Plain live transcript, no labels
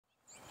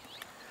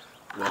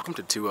Welcome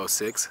to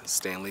 206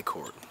 Stanley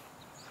Court.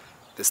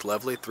 This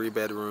lovely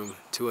 3-bedroom,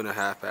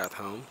 2.5-bath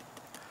home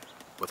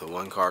with a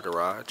 1-car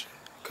garage,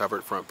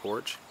 covered front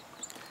porch,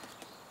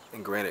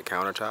 and granite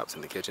countertops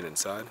in the kitchen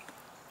inside.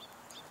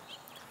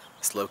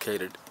 It's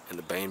located in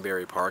the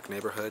Baneberry Park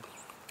neighborhood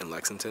in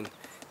Lexington,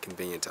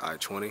 convenient to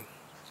I-20,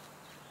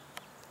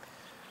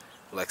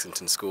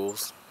 Lexington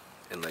Schools,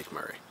 and Lake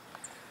Murray.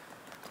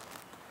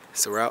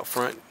 So we're out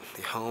front.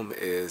 The home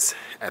is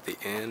at the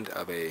end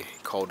of a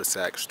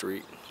cul-de-sac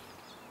street.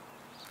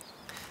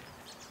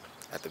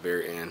 At the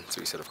very end, so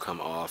you sort of come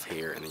off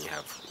here and then you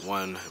have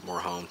one more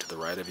home to the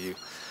right of you.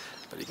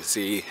 But you can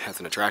see it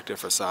has an attractive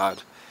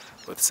facade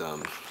with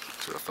some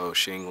sort of faux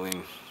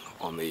shingling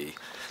on the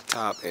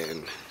top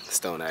and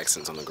stone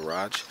accents on the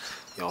garage.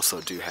 You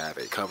also do have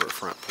a covered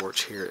front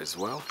porch here as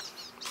well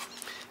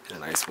and a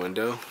nice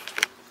window.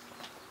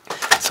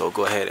 So we'll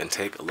go ahead and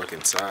take a look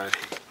inside.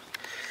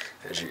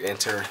 As you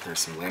enter, there's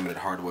some laminate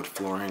hardwood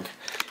flooring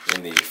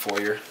in the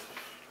foyer.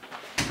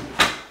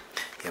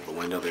 You have a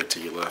window there to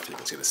your left. You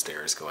can see the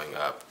stairs going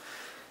up.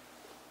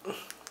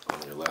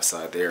 On your left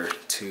side there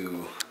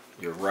to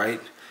your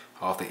right,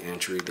 off the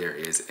entry, there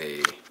is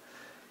a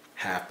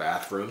half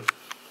bathroom,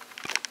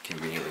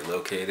 conveniently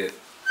located.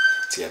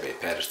 So you have a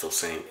pedestal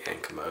sink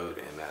and commode,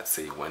 and that's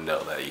the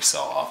window that you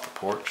saw off the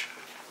porch.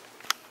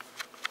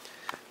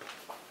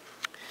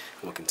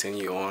 We'll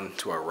continue on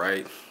to our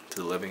right to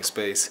the living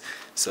space.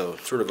 So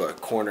sort of a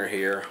corner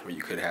here where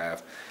you could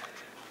have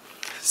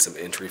some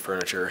entry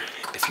furniture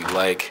if you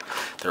like.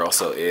 There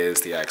also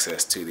is the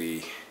access to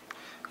the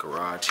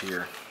garage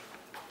here.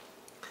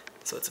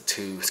 So it's a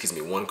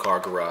 1-car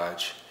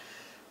garage,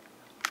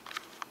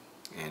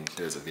 and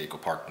there's a vehicle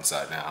parked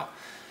inside now.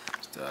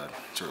 Just a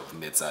sort of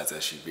mid-size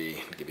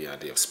SUV to give you an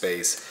idea of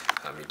space.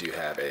 You do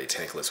have a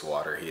tankless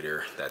water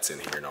heater that's in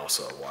here, and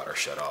also a water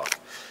shutoff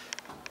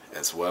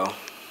as well.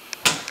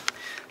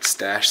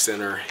 Stash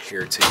center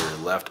here to your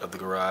left of the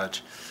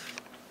garage.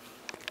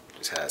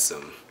 Just has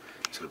some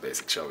sort of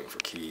basic shelving for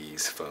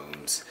keys,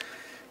 phones,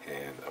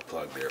 and a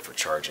plug there for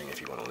charging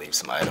if you want to leave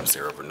some items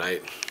there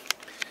overnight.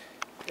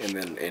 And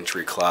then an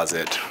entry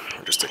closet,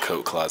 or just a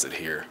coat closet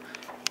here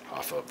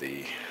off of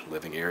the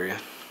living area,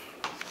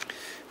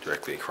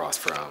 directly across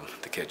from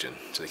the kitchen.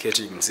 So the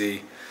kitchen, you can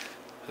see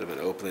sort of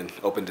an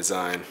open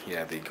design. You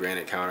have the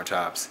granite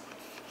countertops,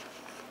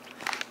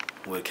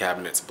 wood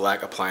cabinets,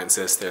 black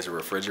appliances. There's a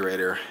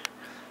refrigerator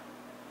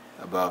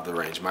above the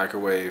range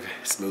microwave,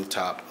 smooth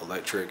top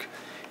electric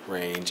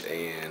range,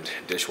 and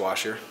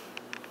dishwasher.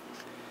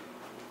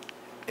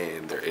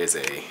 And there is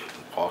a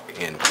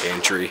walk-in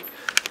pantry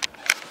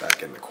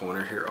back in the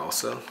corner here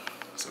also.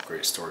 So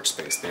great storage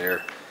space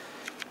there.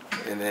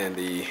 And then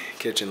the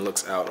kitchen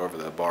looks out over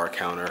the bar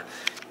counter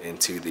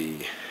into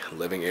the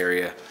living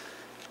area.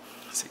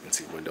 So you can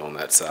see a window on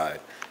that side.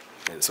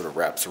 And it sort of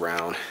wraps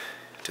around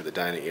to the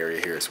dining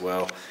area here as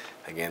well.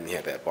 Again, you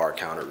have that bar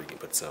counter where you can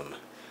put some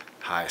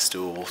high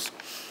stools.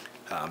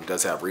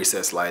 Does have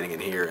recessed lighting in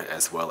here,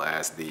 as well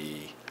as the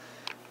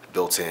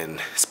built-in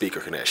speaker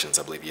connections.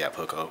 I believe you have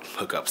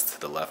hookups to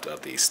the left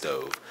of the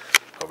stove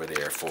over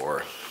there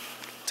to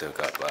hook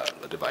up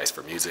a device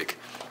for music.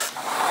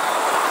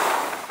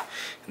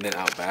 And then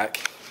out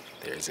back,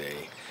 there's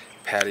a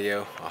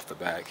patio off the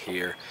back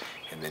here,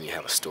 and then you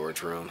have a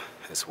storage room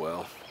as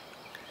well.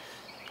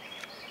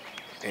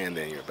 And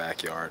then your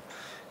backyard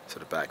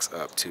sort of backs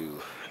up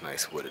to a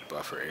nice wooded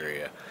buffer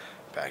area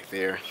back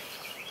there.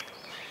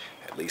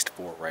 At least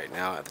 4 right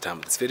now at the time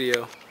of this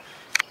video.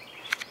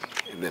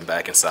 And then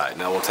back inside.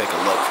 Now we'll take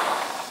a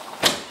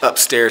look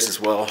upstairs as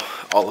well.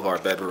 All of our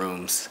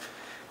bedrooms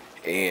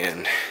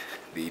and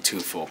the 2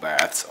 full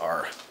baths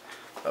are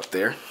up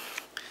there.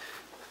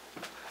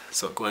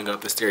 So going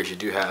up the stairs, you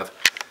do have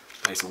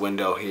a nice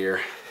window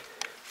here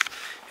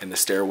in the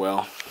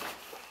stairwell.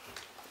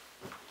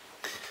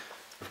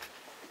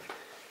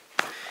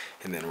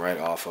 And then right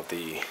off of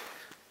the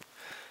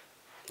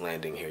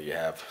landing here, you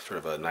have sort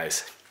of a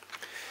nice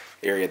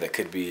area that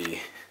could be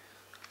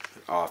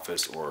an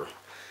office or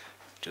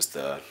just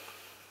a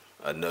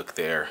nook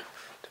there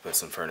to put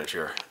some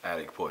furniture.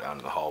 Attic put out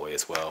in the hallway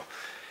as well.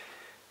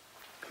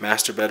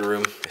 Master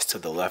bedroom is to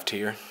the left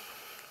here.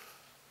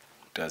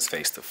 It does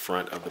face the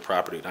front of the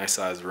property. Nice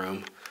sized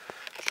room.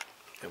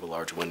 You have a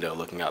large window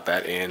looking out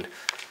that end.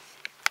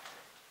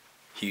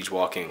 Huge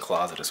walk-in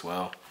closet as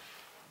well.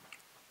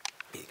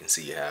 You can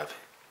see you have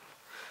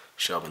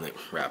shelving that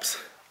wraps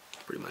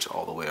pretty much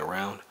all the way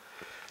around.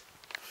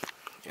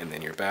 And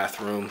then your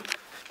bathroom,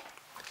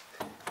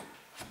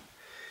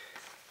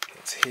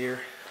 it's here.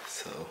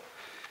 So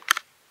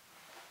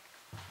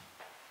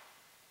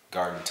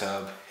garden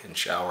tub and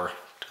shower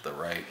to the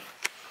right.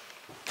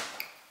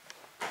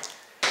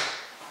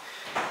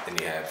 Then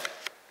you have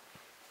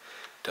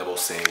double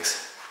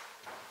sinks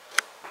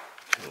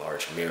and a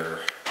large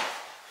mirror,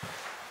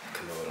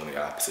 commode on the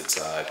opposite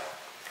side.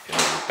 And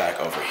then back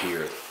over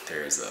here,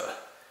 there's a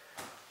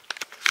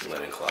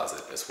linen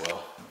closet as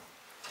well.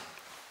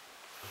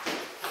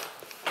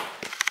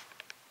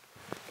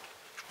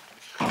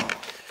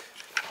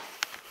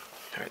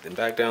 Alright, then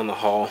back down the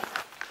hall,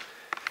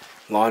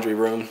 Laundry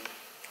room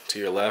to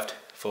your left,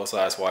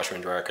 full-size washer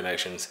and dryer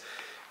connections.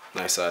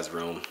 Nice sized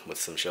room with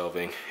some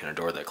shelving and a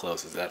door that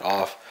closes that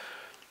off.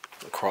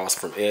 Across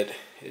from it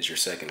is your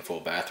second full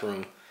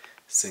bathroom,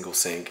 single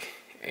sink,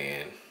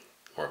 and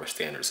more of a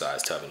standard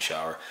size tub and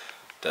shower.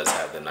 Does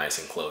have the nice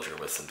enclosure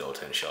with some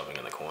built-in shelving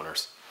in the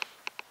corners.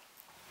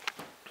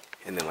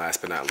 And then last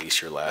but not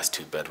least, your last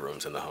 2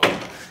 bedrooms in the home.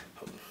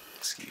 Oh,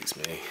 excuse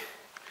me.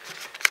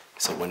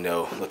 So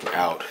window looking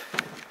out,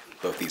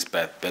 both these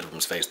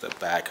bedrooms face the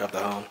back of the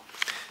home.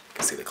 You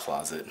can see the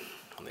closet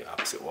on the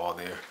opposite wall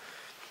there.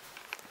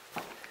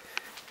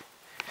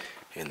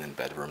 And then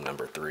bedroom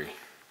number 3.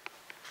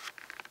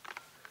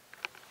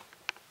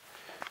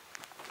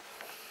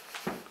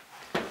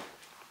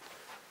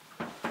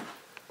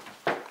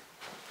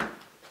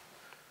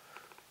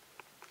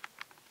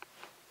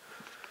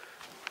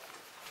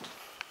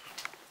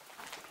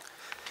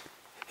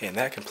 And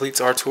that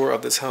completes our tour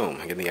of this home.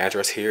 Again, the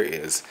address here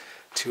is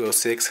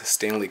 206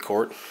 Stanley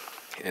Court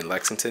in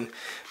Lexington.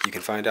 You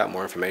can find out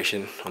more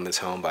information on this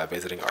home by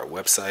visiting our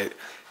website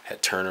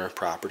at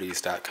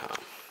turnerproperties.com.